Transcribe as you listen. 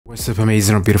What's up,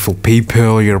 amazing and beautiful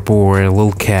people? Your boy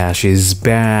Lil Cash is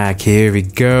back. Here we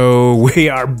go. We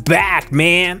are back,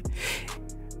 man.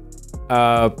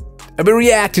 I've been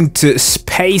reacting to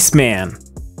Spaceman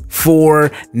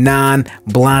for Non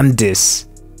Blondes,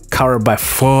 covered by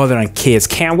Father and Kids.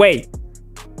 Can't wait.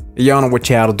 Y'all know what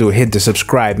you gotta do. Hit the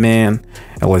subscribe, man,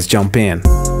 and let's jump in.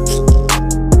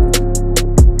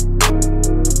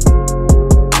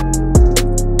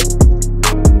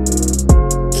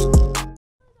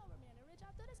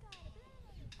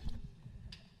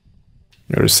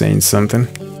 You're saying something?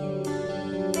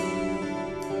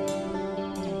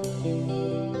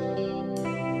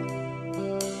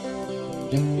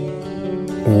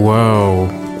 Whoa,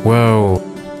 whoa.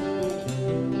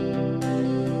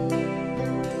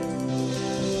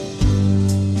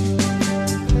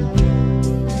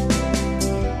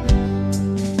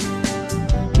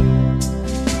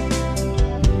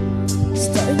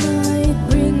 Starlight,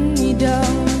 bring me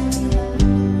down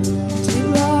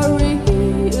till I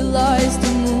realize the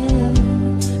moon.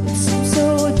 It seems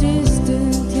so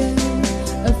distant, yet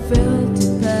I felt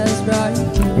it pass right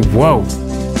through. Whoa.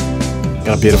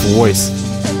 Got a beautiful voice.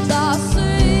 And I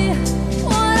see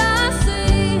what I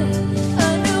see. A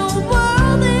new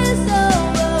world is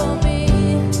over me.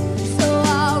 So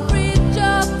I'll reach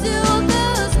up to the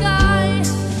sky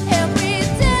and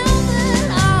pretend that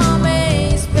I'm a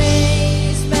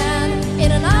spaceman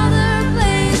in another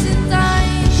place in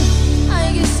time. I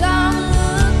guess I'm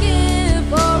looking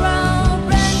for a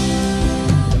brand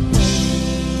new.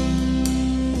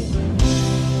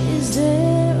 Is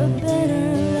there a better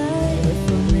life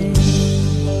for me?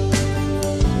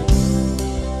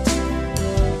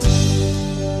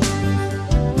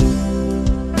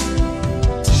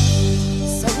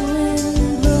 So when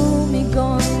blow me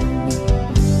gone,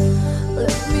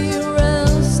 let me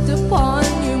rest upon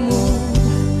your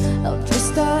moon. I'll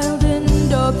just I'll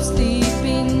end up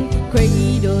sleeping,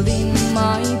 cradled in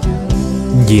my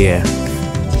room. Yeah.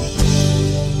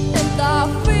 And I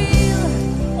feel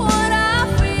what I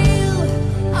feel.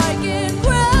 I can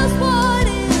grasp what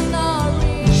is not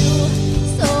real.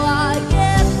 So I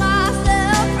get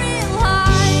myself real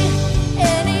high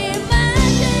and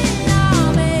imagine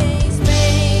I'm a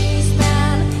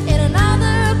spaceman in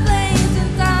another place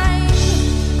and time.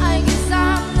 I guess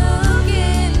I'm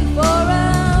looking for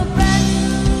a brand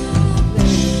new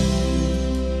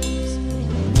place.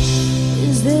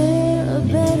 Is there a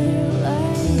better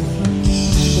life for me?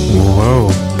 Whoa.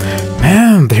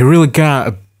 Man, they really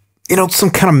got, some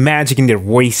kind of magic in their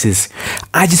voices.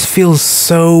 I just feel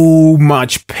so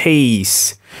much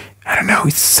peace. I don't know,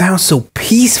 it sounds so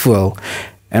peaceful.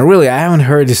 And really, I haven't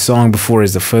heard this song before.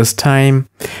 It's the first time.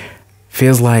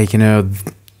 Feels like,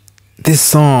 this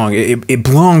song, it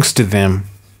belongs to them.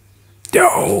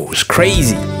 Yo, it's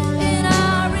crazy. And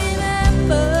I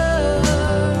remember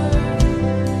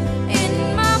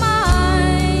in my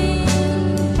mind,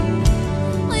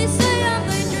 they say I'm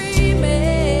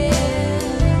daydreaming.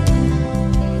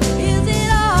 Is it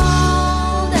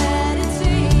all that it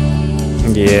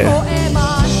seems? Yeah. Or am I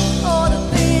all the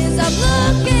things I'm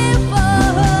looking for?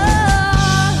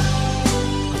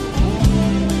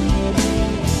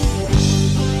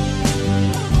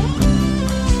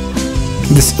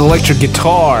 This electric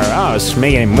guitar, it's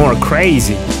making it more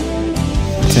crazy.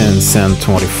 10 cent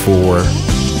 24. And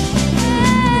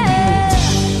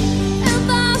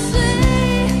I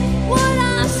see what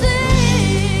I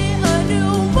see. A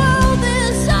new world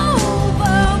is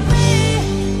over me.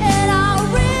 And I'll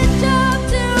reach up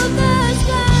to the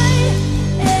sky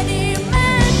and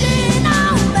imagine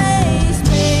I'm a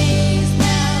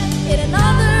spaceman in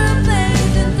another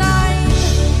place and time.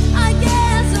 I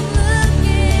guess I'm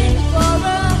looking for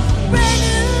a brand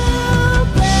new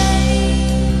place.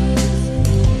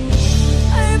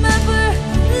 I remember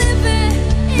living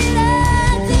in a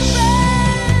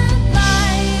different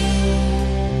life.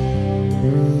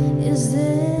 Is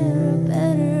there a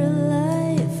better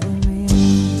life for me?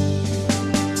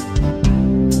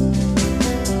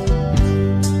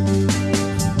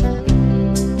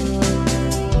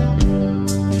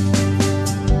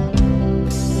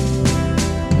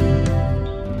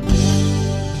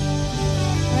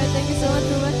 Alright, thank you so much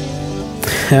for watching.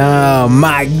 Oh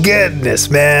my goodness,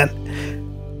 man.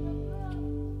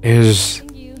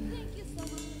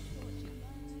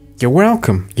 You're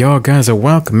welcome. Y'all guys are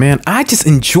welcome, man. I just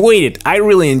enjoyed it. I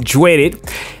really enjoyed it.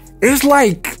 It's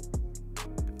like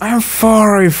I'm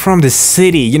far away from the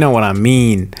city, you know what I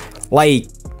mean? Like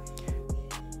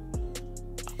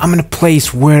I'm in a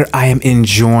place where I am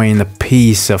enjoying the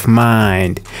peace of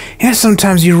mind.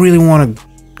 Sometimes you really want to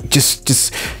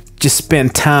just just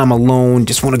spend time alone,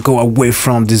 just want to go away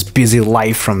from this busy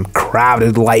life, from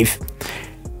crowded life.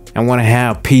 I want to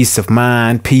have peace of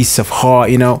mind, peace of heart,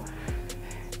 you know.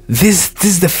 This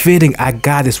is the feeling I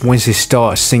got is when they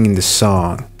start singing the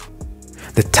song.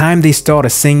 The time they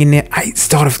started singing it, I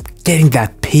started getting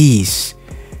that peace,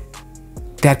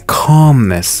 that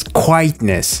calmness,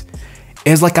 quietness.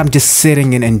 It's like I'm just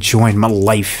sitting and enjoying my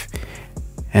life,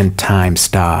 and time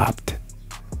stopped.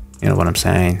 You know what I'm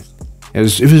saying? It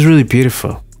was really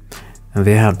beautiful. And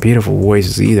they have beautiful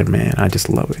voices either, man. I just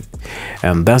love it.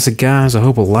 And that's it, guys. I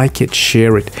hope you like it,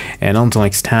 share it, and until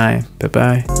next time, bye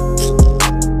bye.